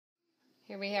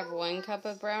Here we have 1 cup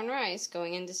of brown rice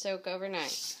going into soak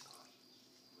overnight.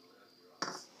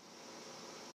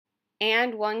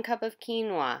 And 1 cup of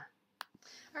quinoa.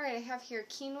 Alright, I have here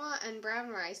quinoa and brown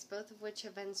rice, both of which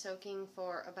have been soaking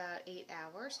for about 8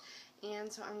 hours. And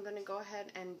so I'm going to go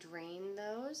ahead and drain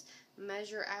those,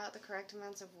 measure out the correct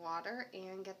amounts of water,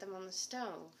 and get them on the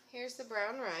stove. Here's the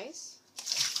brown rice.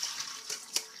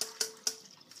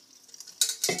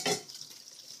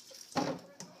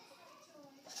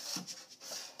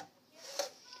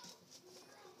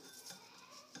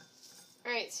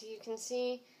 Alright, so you can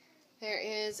see there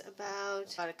is about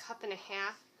 1.5 cups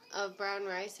of brown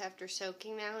rice after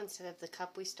soaking now instead of the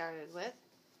cup we started with.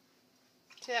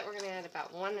 To that we're going to add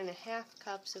about 1.5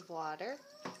 cups of water.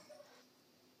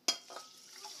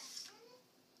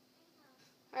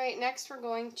 Alright, next we're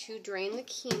going to drain the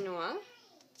quinoa.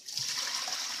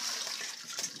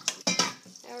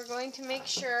 Now we're going to make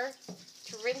sure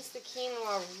to rinse the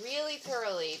quinoa really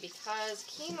thoroughly because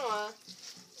quinoa,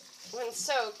 when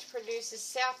soaked, produces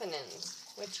saponins,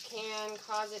 which can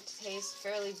cause it to taste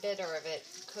fairly bitter if it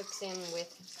cooks in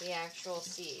with the actual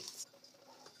seeds.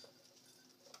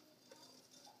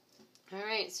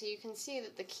 Alright, so you can see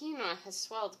that the quinoa has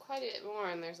swelled quite a bit more,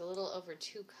 and there's a little over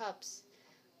 2 cups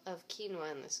of quinoa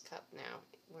in this cup now,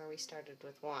 where we started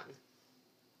with 1.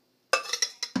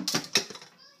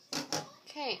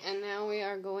 Okay, and now we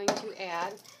are going to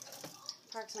add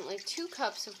approximately 2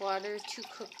 cups of water to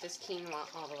cook this quinoa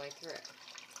all the way through.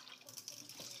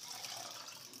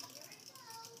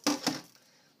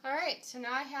 Alright, so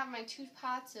now I have my 2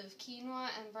 pots of quinoa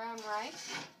and brown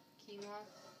rice.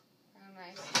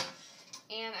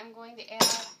 And I'm going to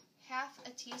add half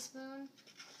a teaspoon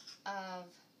of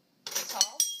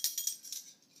salt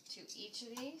to each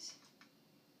of these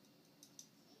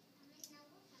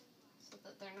so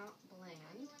that they're not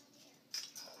bland.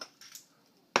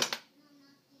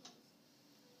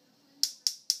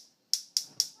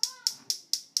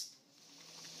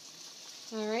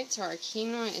 Alright, so our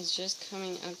quinoa is just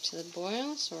coming up to the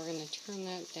boil, so we're going to turn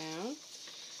that down.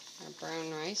 Our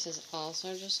brown rice is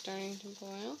also just starting to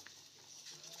boil.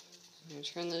 I'm going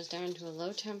to turn those down to a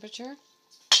low temperature,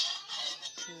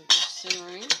 so they're just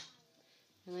simmering,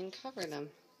 and then cover them.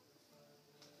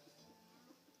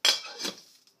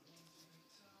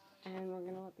 And we're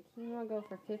going to let the quinoa go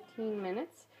for 15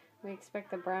 minutes. We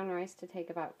expect the brown rice to take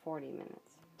about 40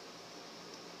 minutes.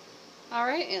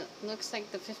 Alright, it looks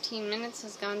like the 15 minutes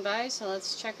has gone by, so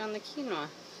let's check on the quinoa.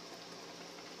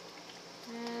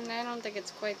 And I don't think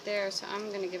it's quite there, so I'm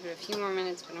going to give it a few more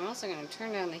minutes, but I'm also going to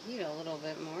turn down the heat a little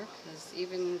bit more, because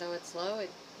even though it's low, it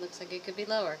looks like it could be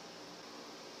lower.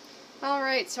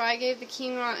 Alright, so I gave the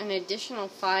quinoa an additional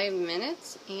 5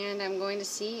 minutes, and I'm going to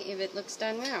see if it looks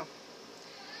done now.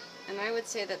 And I would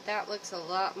say that that looks a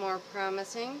lot more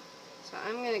promising. So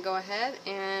I'm going to go ahead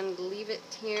and leave it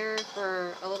here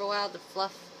for a little while to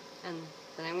fluff, and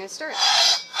then I'm going to stir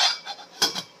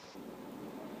it.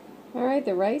 Alright,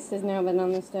 the rice has now been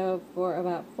on the stove for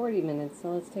about 40 minutes,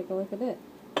 so let's take a look at it.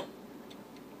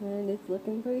 And it's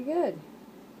looking pretty good.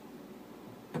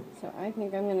 So I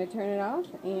think I'm going to turn it off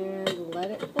and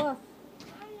let it fluff.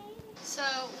 So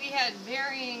we had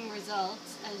varying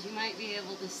results, as you might be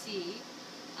able to see.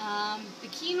 The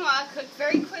quinoa cooked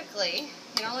very quickly.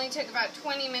 It only took about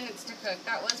 20 minutes to cook.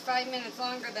 That was 5 minutes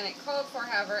longer than it called for,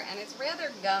 however, and it's rather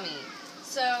gummy.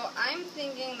 So I'm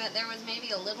thinking that there was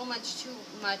maybe a little too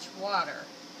much water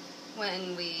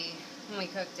when we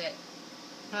cooked it.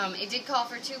 It did call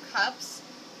for 2 cups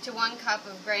to 1 cup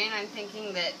of grain. I'm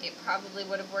thinking that it probably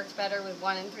would have worked better with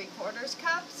 1 3/4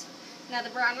 cups. Now the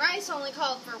brown rice only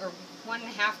called for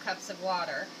 1.5 cups of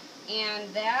water,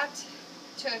 and that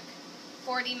took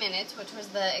 40 minutes, which was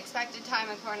the expected time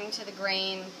according to the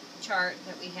grain chart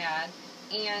that we had,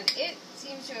 and it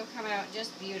seems to have come out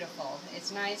just beautiful. It's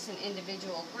nice and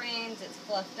individual grains, it's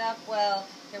fluffed up well,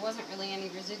 there wasn't really any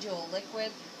residual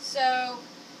liquid, so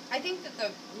I think that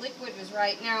the liquid was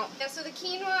right. Now, so the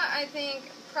quinoa, I think,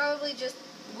 probably just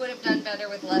would have done better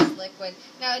with less liquid.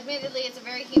 Now, admittedly, it's a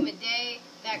very humid day.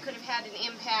 That could have had an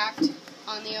impact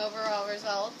on the overall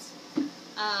results,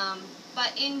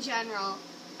 but in general,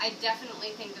 I definitely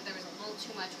think that there was a little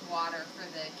too much water for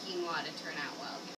the quinoa to turn out well.